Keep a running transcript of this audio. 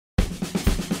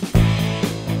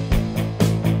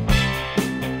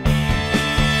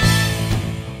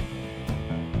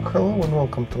and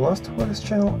welcome to LastofAvari's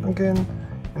channel again,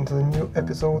 into the new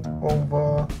episode of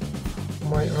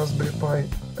my Raspberry Pi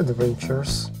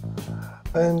adventures.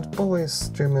 And Paul is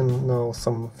streaming now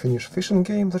some Finnish fishing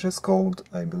game that is called,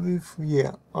 I believe,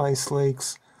 Ice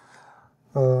Lakes.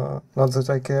 Not that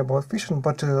I care about fishing,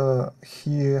 but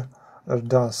he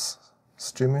does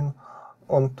streaming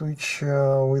on Twitch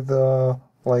with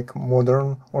like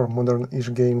modern or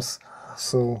modern-ish games.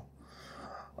 So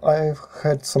I've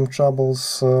had some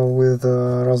troubles with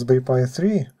Raspberry Pi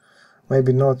 3,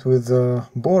 maybe not with the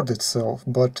board itself,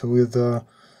 but with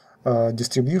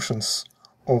distributions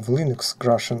of Linux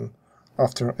crashing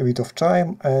after a bit of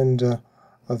time, and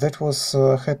that was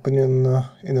happening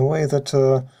in a way that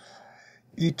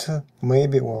it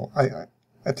maybe, well,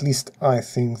 at least I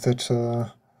think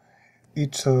that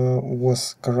it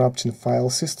was corrupting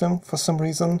file system for some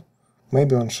reason,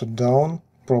 maybe on shutdown,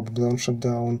 probably on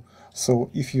shutdown. So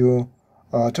if you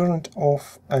turn it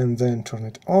off and then turn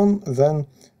it on, then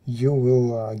you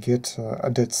will get a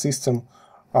dead system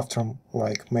after,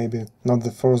 like, maybe not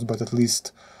the first, but at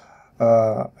least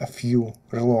a few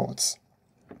reloads.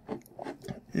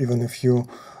 Even if you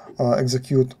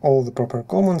execute all the proper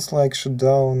commands like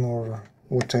shutdown or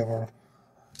whatever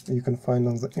you can find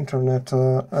on the internet,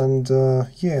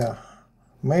 yeah,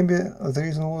 maybe the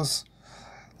reason was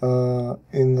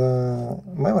in the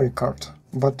memory card,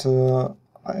 but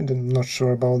I'm not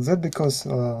sure about that, because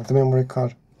the memory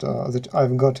card that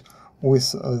I've got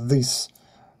with this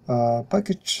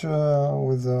package,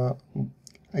 with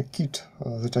a kit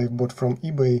that I bought from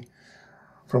eBay,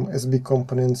 from SB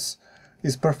Components,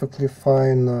 is perfectly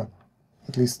fine,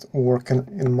 at least working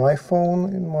in my phone,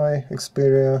 in my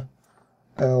Xperia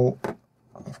L.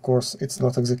 Of course, it's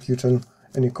not executing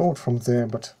any code from there,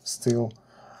 but still.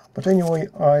 But anyway,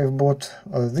 I've bought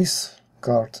this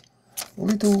card,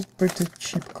 little pretty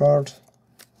cheap card,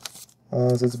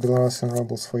 that's Belarusian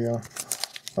rubles for you,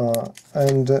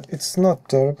 and it's not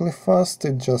terribly fast,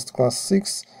 it's just class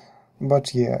 6,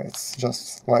 but yeah, it's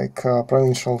just like a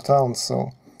provincial town,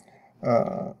 so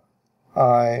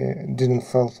I didn't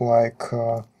felt like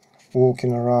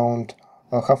walking around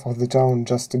half of the town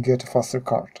just to get a faster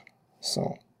card,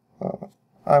 so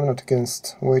I'm not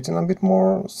against waiting a bit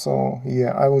more. So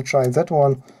yeah, I will try that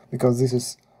one, because this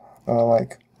is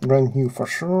like brand new for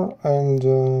sure,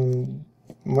 and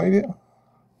maybe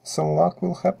some luck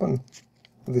will happen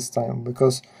this time,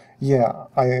 because yeah,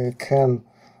 I can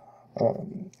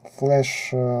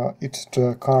flash it to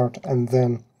a card and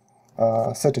then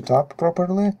set it up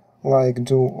properly, like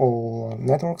do all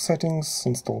network settings,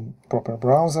 install proper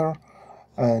browser,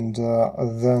 and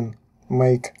then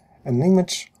make an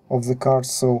image of the card,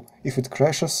 so if it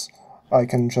crashes I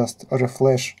can just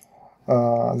refresh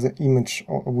the image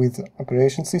with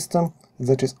operation system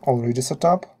that is already set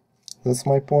up. That's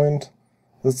my point.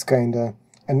 That's kinda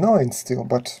annoying still,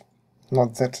 but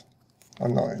not that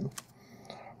annoying.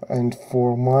 And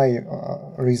for my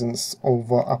reasons of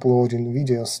uploading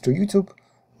videos to YouTube,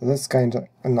 that's kinda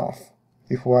enough.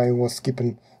 If I was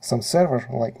keeping some server,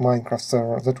 like Minecraft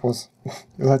server,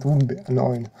 that would be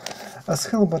annoying as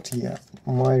hell, but yeah,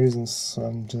 my reasons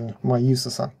and my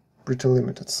uses are pretty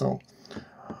limited, so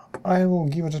I will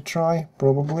give it a try,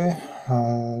 probably.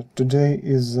 Today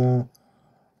is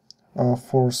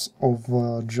 4th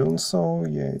of June, so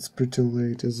yeah, it's pretty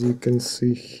late, as you can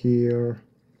see here.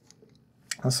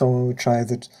 So I will try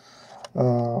that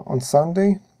on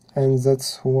Sunday, and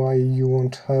that's why you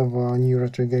won't have a new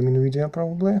retro gaming video,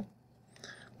 probably,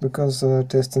 because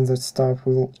testing that stuff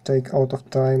will take a lot of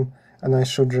time, and I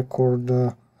should record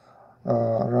a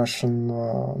Russian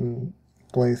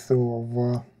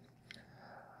playthrough of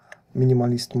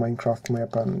minimalist Minecraft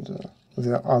map and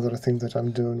the other thing that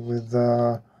I'm doing with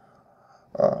our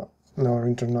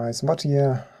internet. But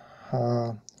yeah,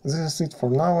 this is it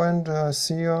for now, and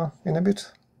see you in a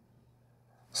bit.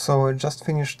 So I just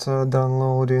finished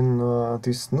downloading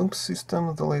this Noob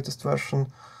system, the latest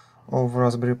version of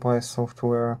Raspberry Pi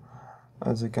software.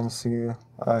 As you can see,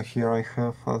 here I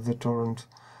have the torrent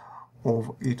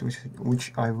of it,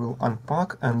 which I will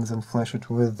unpack and then flash it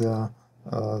with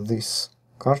this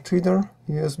card reader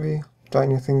USB,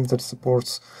 tiny thing that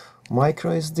supports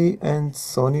micro SD and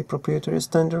Sony proprietary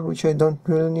standard, which I don't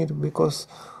really need, because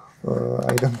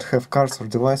I don't have cards or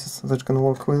devices that can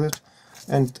work with it.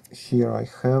 And here I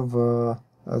have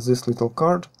this little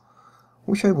card,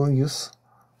 which I will use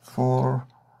for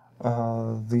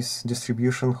this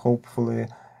distribution, hopefully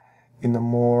in a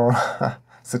more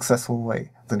successful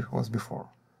way than it was before.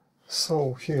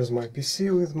 So here's my PC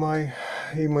with my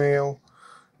email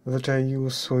that I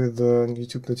use with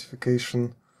YouTube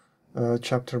notification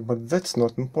chapter, but that's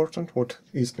not important. What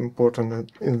is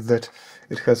important is that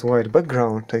it has white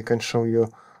background. I can show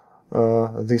you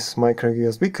this micro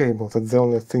USB cable. That's the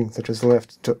only thing that is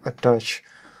left to attach,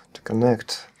 to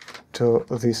connect to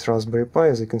this Raspberry Pi.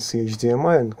 As you can see,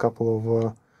 HDMI and a couple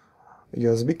of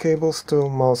USB cables to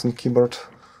mouse and keyboard.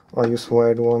 I use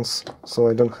wired ones, so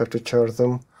I don't have to charge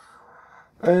them.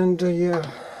 And yeah,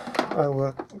 I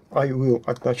will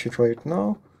attach it right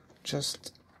now.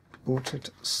 Just put it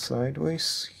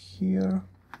sideways here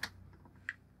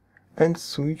and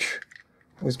switch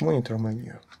with monitor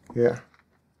menu. Yeah,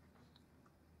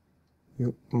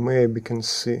 you maybe can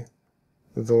see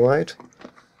the light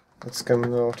that's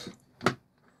coming out,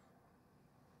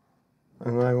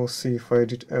 and I will see if I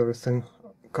did everything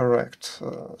correct.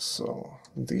 So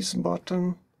this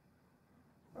button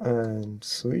and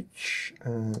switch,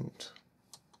 and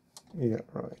yeah,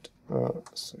 right,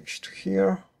 switch to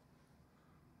here.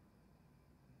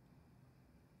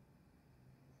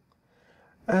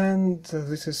 And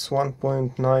this is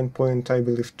 1.9, I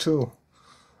believe 2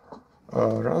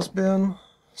 Raspbian,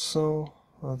 so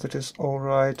that is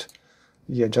alright.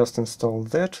 Yeah, just install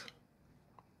that,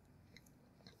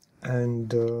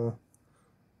 and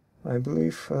I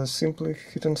believe simply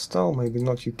hit install, maybe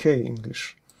not UK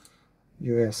English,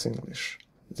 US English.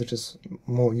 That is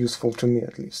more useful to me,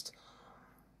 at least.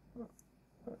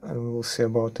 And we will see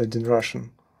about it in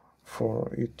Russian for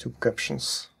YouTube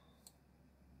captions.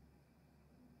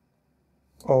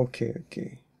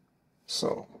 Okay,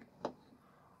 so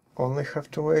only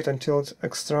have to wait until it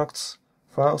extracts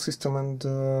file system, and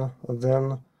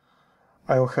then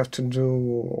I will have to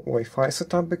do Wi-Fi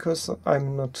setup, because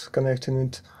I'm not connecting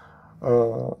it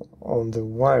on the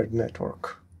wired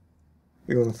network,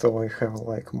 even though I have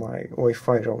like my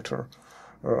Wi-Fi router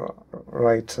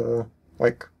right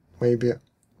like maybe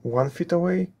 1 feet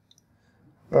away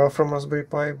from Raspberry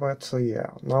Pi, but yeah,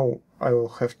 now I will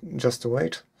have just to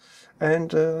wait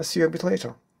and see you a bit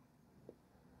later.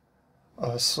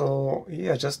 So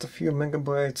yeah, just a few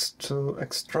megabytes to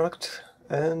extract,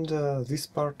 and this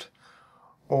part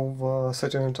of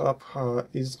setting it up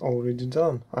is already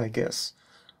done, I guess.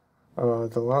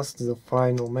 The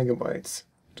final megabytes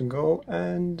to go,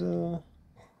 and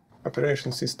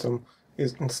operation system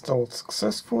is installed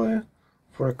successfully.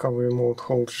 For recovery mode,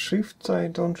 hold shift. I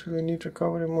don't really need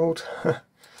recovery mode,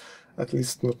 at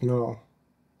least not now.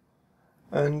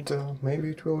 And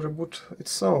maybe it will reboot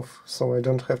itself, so I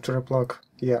don't have to replug.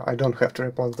 Yeah, I don't have to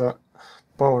replug the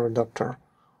power adapter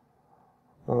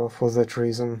for that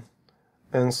reason.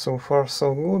 And so far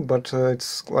so good, but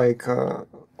it's like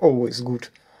always good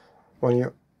when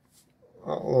you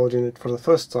loading it for the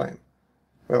first time.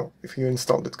 Well, if you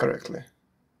installed it correctly.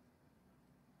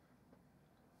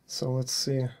 So let's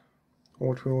see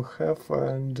what we'll have,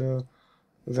 and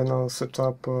then I'll set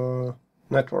up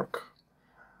network.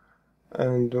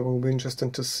 And it will be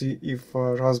interesting to see if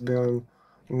Raspbian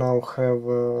now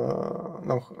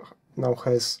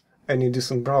has any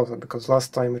decent browser, because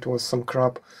last time it was some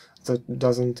crap that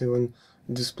doesn't even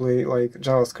display like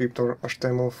JavaScript or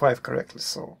HTML5 correctly.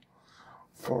 So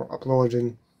for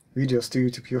uploading videos to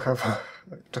YouTube, you have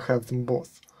to have them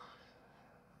both.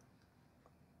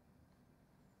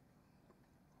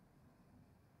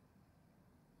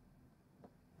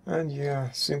 And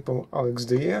yeah, simple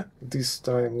AlexDE. This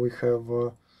time we have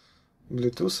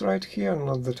Bluetooth right here,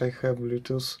 not that I have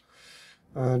Bluetooth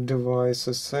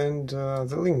devices, and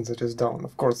the link that is down.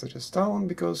 Of course it is down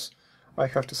because I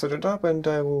have to set it up, and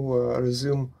I will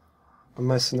resume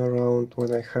messing around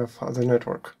when I have the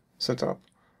network set up.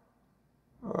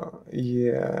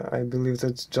 Yeah, I believe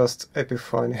that's just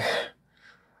Epiphany.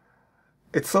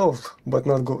 It's old, but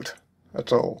not good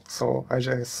at all. So I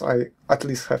guess I at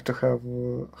least have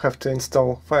to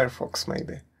install Firefox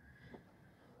maybe.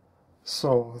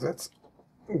 So that's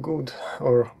good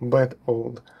or bad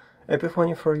old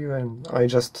Epiphany for you, and I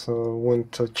just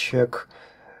want to check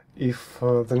if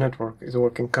the network is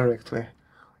working correctly.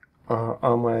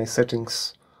 Are my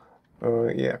settings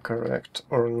yeah, correct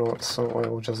or not? So I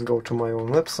will just go to my own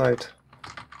website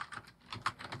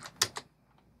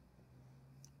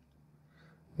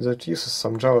that uses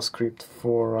some JavaScript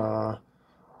for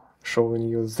showing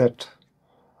you that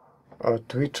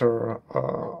Twitter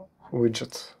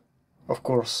widget. Of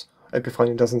course,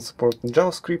 Epiphany doesn't support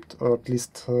JavaScript, or at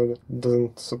least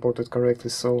doesn't support it correctly,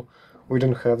 so we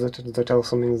don't have that. That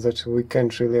also means that we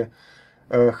can't really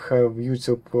have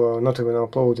YouTube not even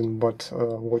uploading, but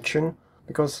watching,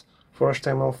 because for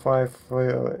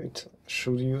HTML5 it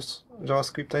should use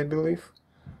JavaScript, I believe,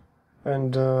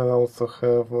 and also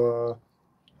have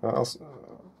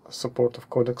support of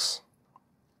codecs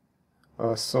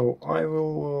So I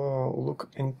will look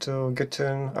into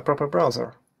getting a proper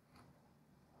browser.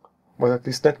 But at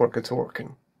least network is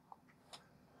working.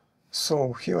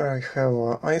 So here I have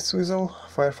Iceweasel,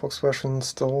 Firefox version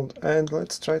installed, and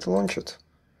let's try to launch it.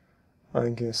 I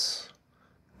guess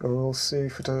we'll see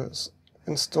if it is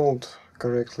installed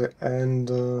correctly and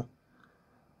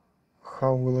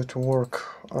how will it work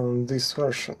on this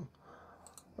version.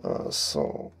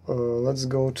 Let's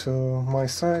go to my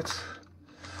site,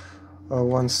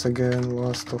 once again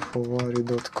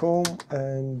LastofAvari.com,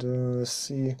 and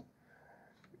see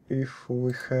if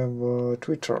we have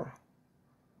Twitter.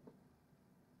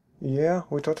 Yeah,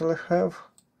 we totally have.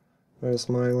 There's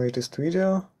my latest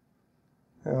video,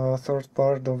 third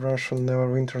part of Russian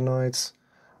Neverwinter Nights,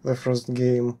 the first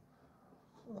game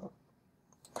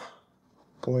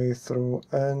playthrough,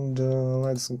 and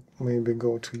let's maybe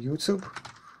go to YouTube,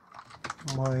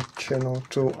 my channel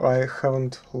too. I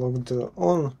haven't logged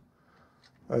on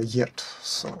yet,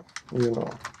 so you know.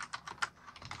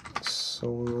 So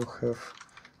we'll have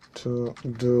to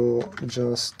do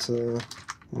just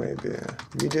maybe a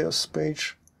videos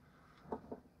page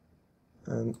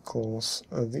and close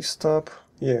this tab.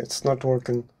 Yeah, it's not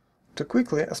working too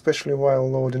quickly, especially while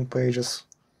loading pages,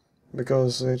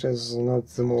 because it is not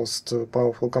the most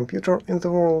powerful computer in the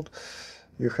world.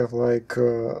 You have like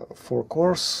 4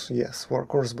 cores, yes, 4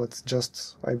 cores, but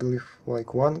just, I believe,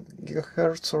 like 1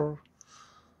 GHz or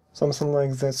something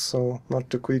like that, so not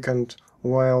too quick. And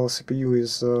while CPU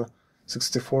is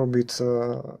 64-bit,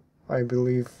 I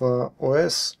believe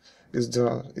OS is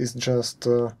just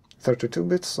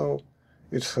 32-bit, so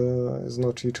it is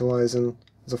not utilizing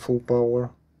the full power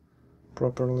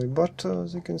properly. But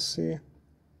as you can see,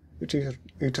 it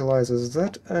utilizes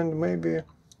that, and maybe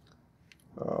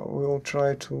we'll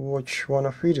try to watch one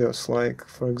of videos, like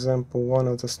for example one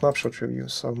of the snapshot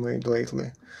reviews I've made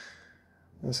lately,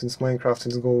 since Minecraft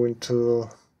is going to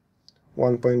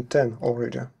 1.10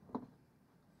 already.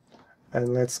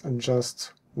 And let's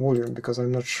adjust volume, because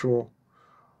I'm not sure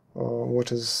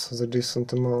what is the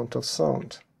decent amount of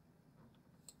sound.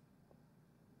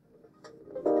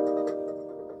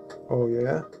 Oh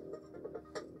yeah,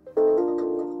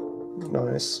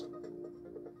 nice.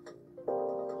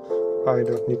 I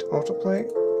don't need autoplay,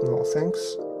 no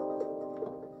thanks.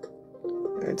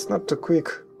 It's not too quick,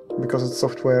 because it's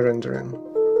software rendering.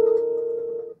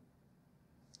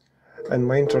 And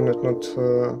my internet not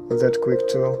that quick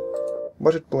too.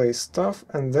 But it plays stuff,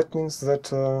 and that means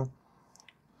that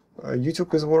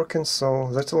YouTube is working,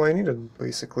 so that's all I needed,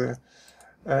 basically.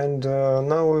 And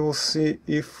now we will see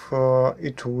if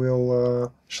it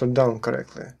will shut down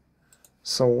correctly.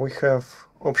 So we have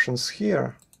options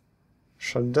here: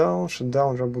 shut down,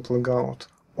 reboot, logout.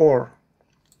 Or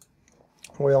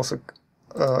we also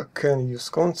can use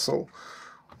console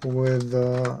with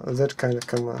that kind of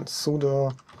command: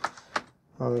 sudo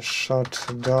shut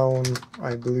down,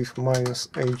 I believe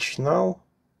 -h now,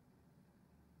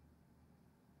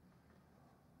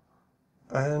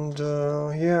 and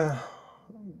yeah,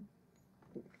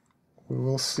 we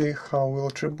will see how we'll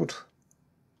reboot.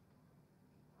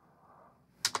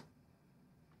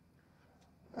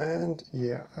 And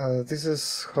yeah, this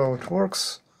is how it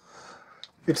works.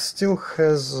 It still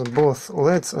has both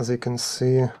LEDs, as you can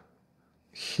see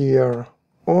here,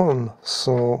 on,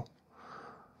 so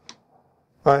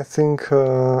I think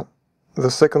the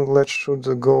second LED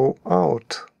should go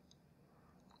out,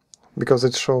 because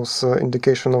it shows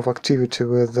indication of activity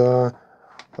with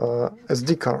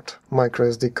SD card, micro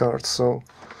SD card. So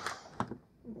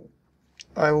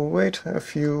I will wait a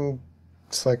few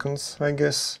seconds, I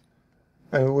guess,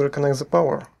 and we will reconnect the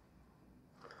power.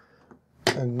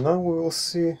 And now we will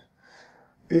see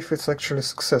if it's actually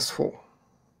successful.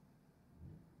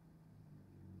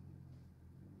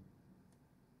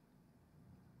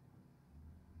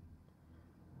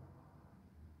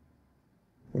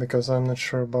 Because I'm not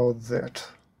sure about that.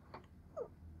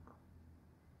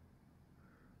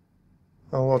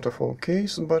 A lot of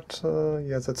OKs, but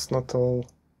yeah, that's not all.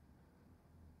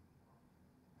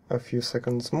 A few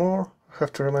seconds more.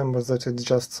 Have to remember that it's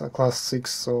just a class 6,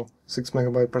 so 6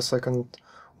 MB per second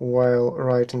while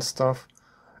writing stuff,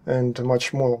 and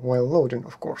much more while loading,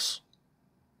 of course.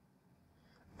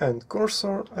 And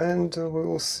cursor, and we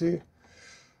will see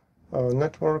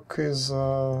network is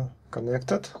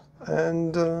connected,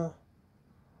 and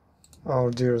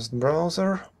our dearest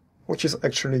browser, which is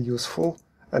actually useful,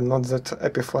 and not that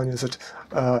Epiphany that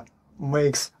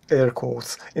makes, air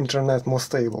quotes, internet more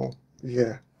stable.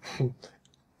 Yeah.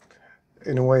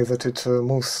 In a way that it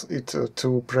moves it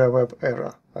to pre-web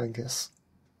era, I guess.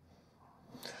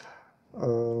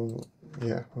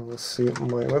 Yeah, we will see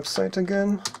my website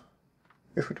again.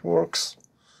 if it works.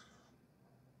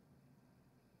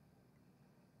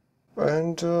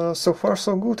 And so far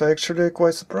so good. I actually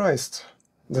quite surprised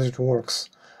that it works.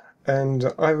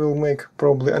 And I will make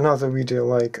probably another video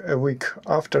like a week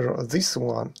after this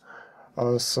one.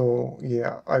 So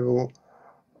yeah, I will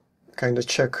kind of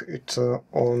check it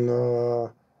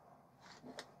on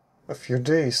a few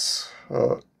days.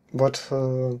 But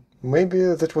maybe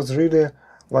that was really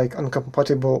like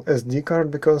uncompatible SD card,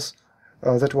 because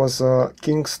that was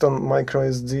Kingston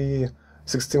microSD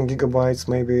 16 gigabytes.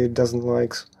 Maybe it doesn't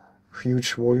like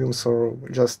huge volumes, or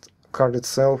just card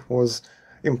itself was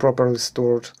improperly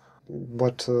stored.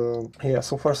 But yeah,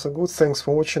 so far so good. Thanks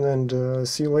for watching, and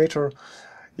see you later.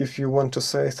 If you want to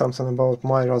say something about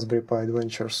my Raspberry Pi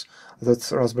adventures,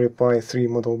 that's Raspberry Pi 3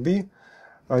 Model B,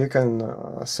 you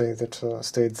can state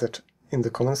that in the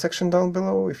comment section down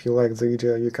below. If you like the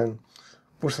video, you can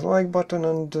push the like button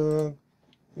and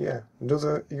yeah, do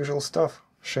the usual stuff.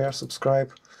 Share,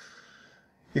 subscribe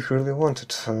if you really want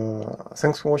it.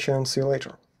 Thanks for watching, and see you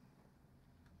later.